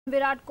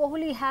Virat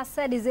Kohli has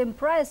said he's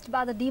impressed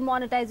by the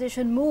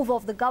demonetization move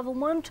of the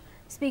government.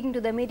 Speaking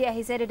to the media,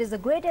 he said it is the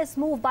greatest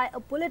move by a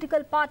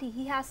political party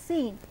he has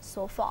seen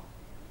so far.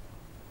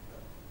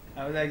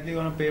 I was actually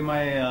going to pay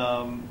my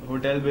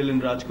hotel bill in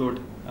Rajkot,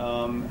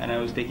 and I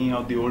was taking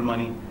out the old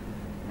money,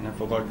 and I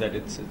forgot that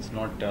it's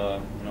not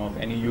of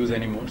any use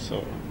anymore.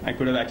 So I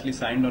could have actually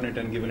signed on it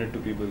and given it to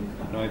people.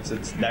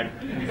 It's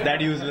that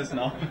useless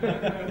now.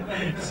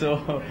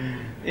 So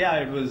yeah,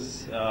 it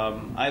was.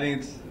 I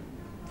think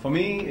for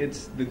me,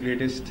 it's the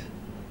greatest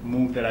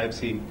move that I've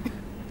seen,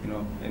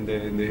 in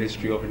the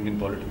history of Indian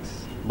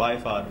politics by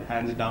far,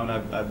 hands down.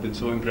 I've been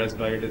so impressed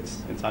by it.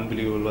 It's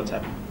unbelievable what's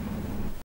happened.